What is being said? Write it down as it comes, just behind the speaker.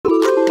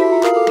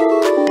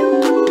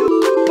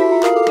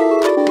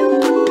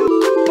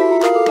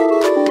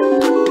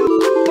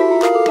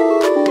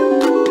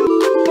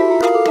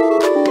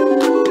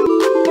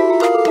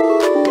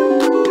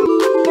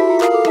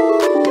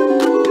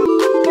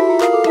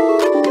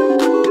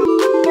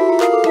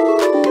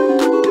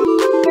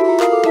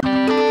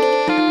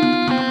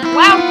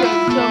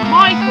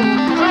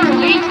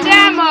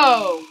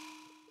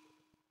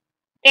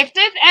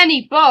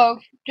any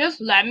bugs,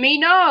 just let me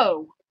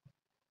know.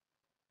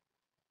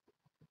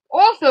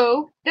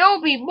 Also, there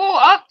will be more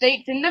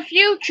updates in the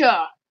future.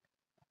 Ha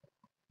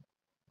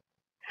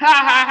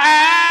ha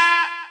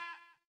ha!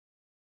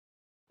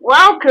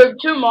 Welcome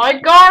to my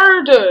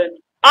garden.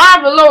 I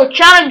have a little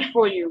challenge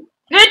for you.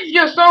 Since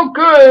you're so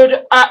good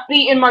at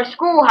beating my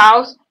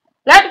schoolhouse,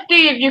 let's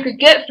see if you could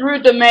get through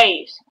the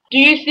maze. Do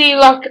you see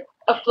like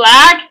a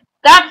flag?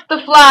 That's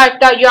the flag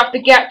that you have to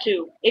get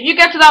to. If you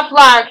get to that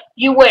flag,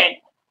 you win.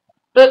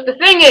 But the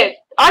thing is,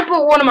 I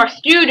brought one of my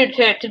students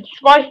here to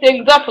spice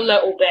things up a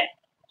little bit.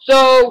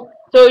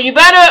 So you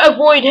better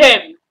avoid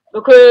him,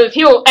 because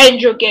he'll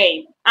end your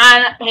game.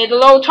 And here's a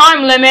little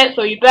time limit,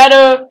 so you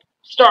better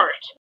start.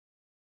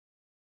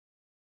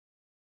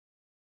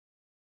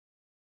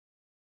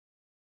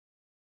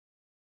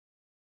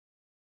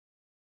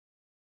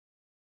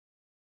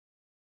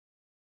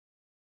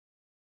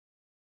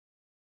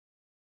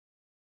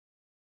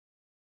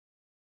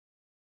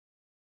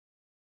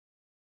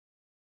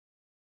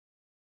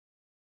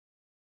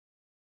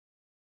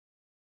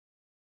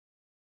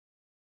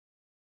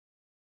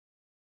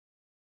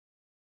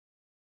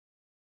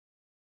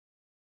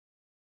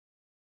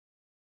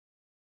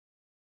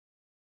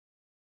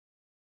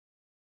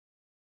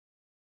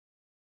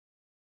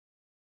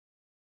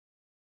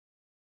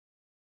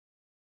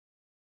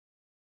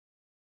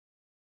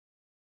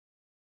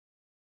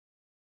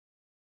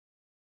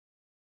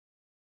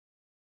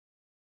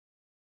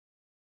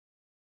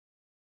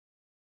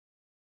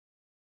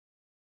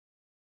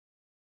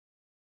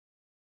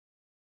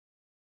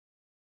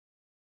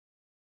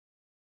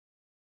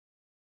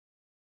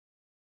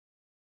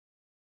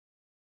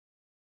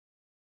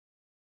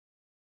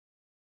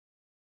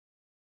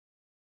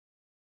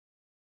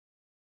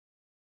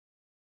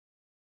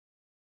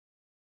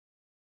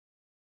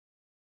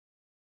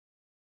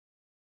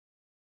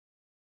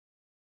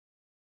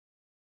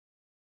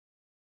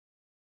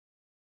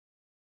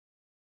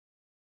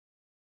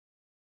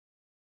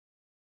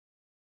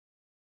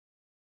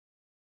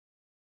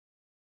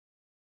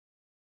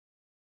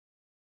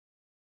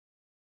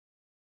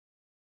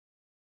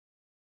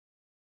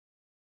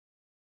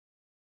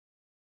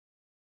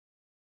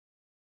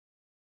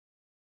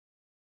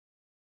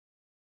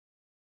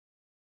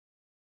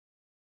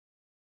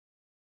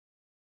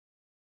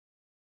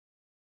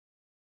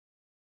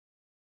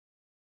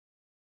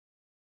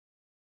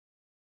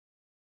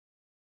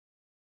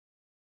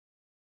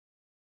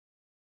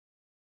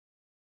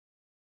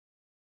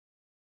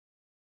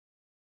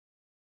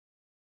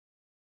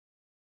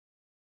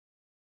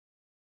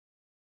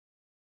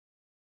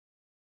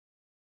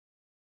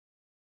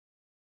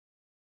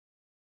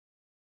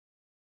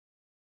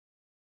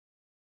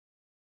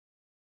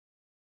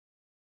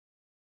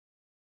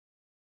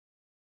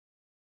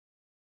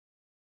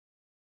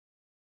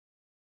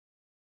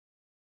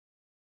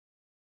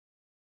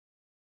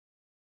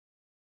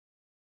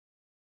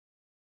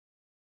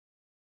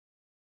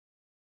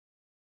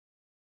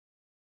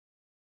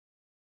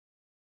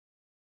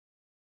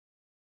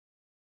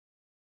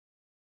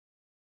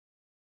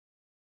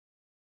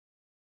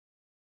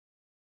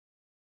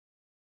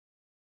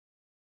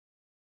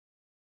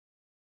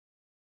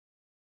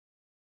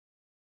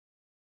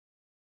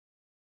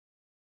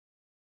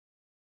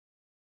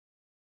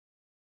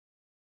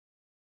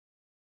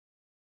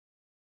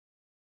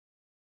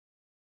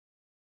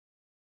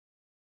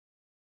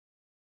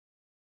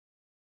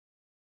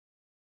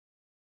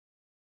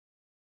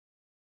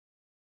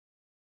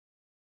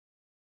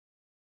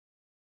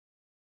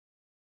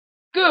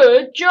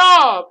 Good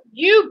job!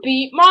 You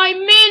beat my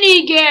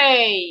mini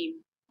game!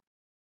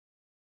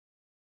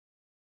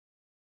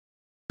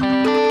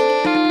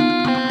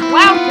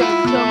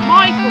 Welcome to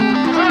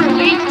Michael's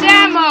early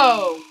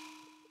demo!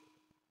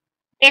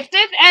 If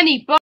there's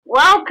any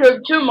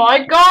Welcome to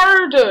my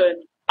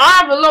garden! I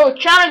have a little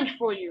challenge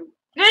for you.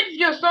 Since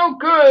you're so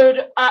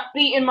good at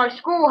beating my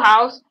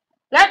schoolhouse,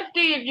 let's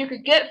see if you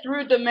could get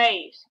through the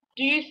maze.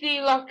 Do you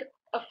see like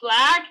a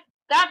flag?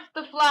 That's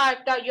the flag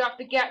that you have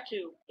to get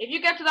to. If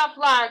you get to that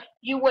flag,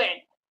 you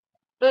win.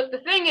 But the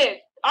thing is,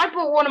 I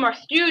brought one of my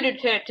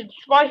students here to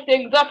spice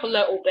things up a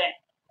little bit.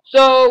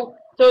 So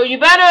you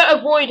better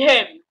avoid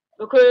him,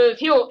 because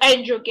he'll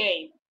end your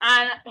game.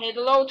 And here's a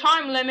little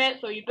time limit,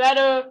 so you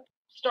better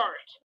start.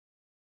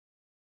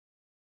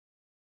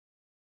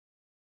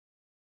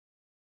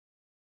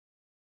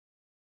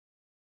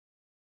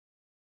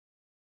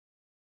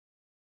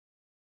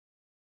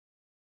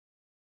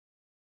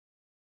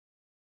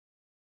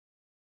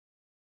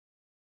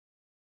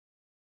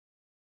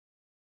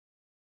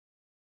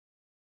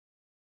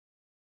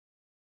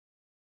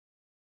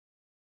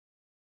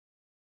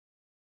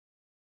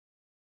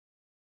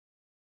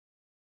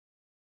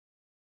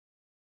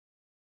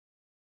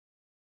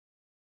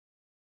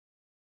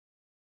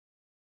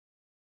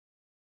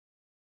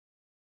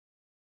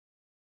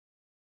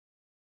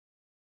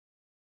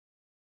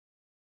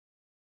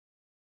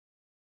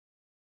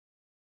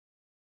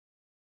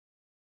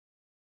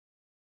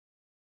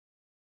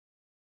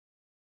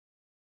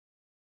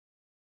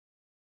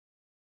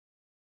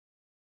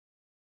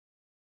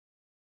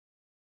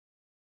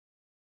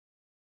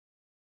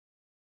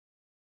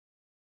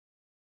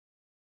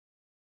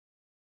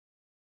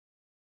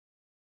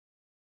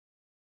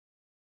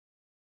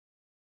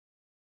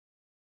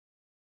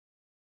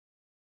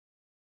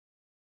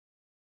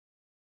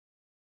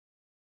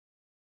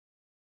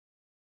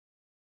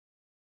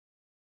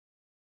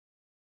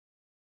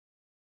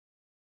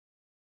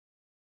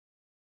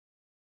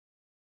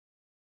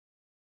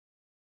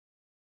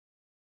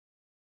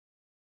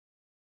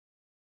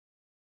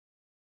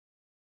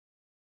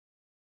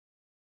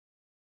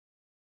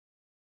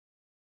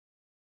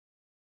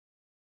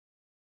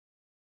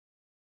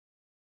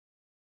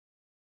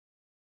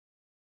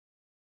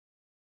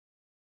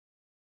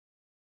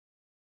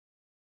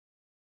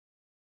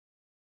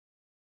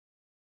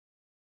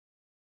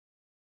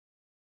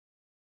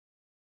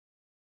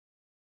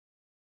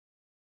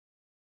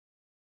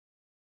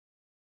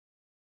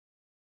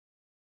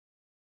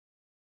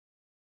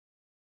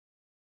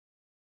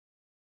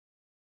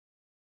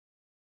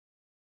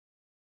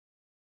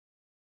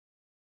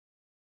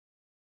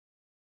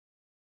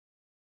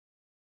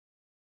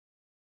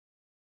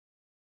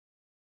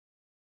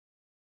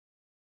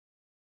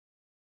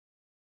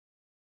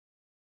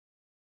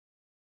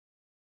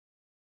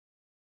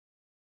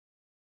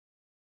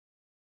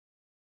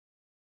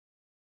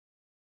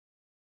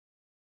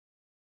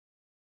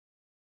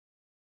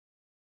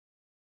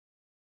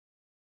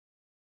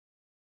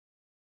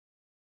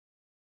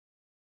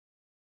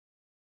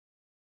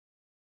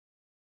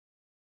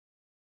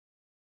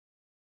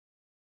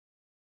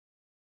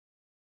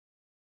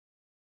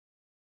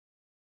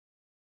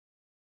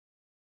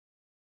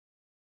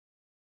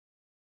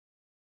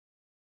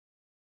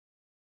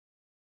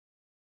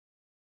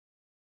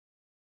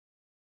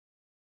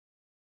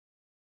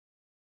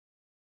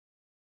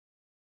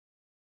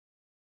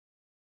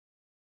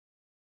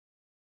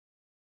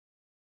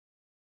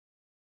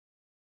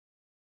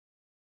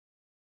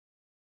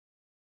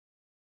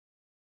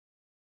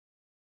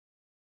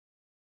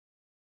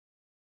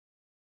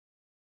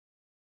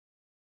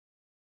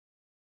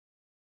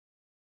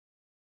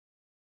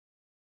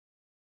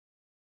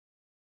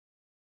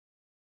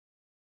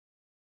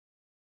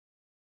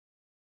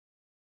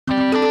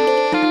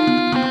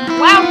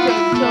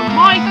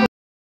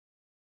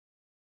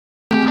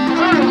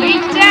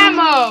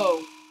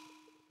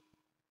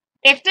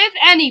 If there's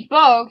any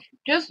bugs,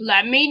 just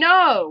let me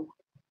know.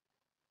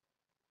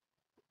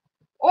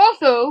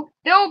 Also,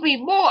 there will be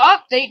more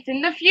updates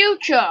in the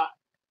future.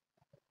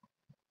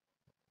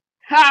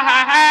 Ha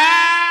ha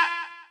ha!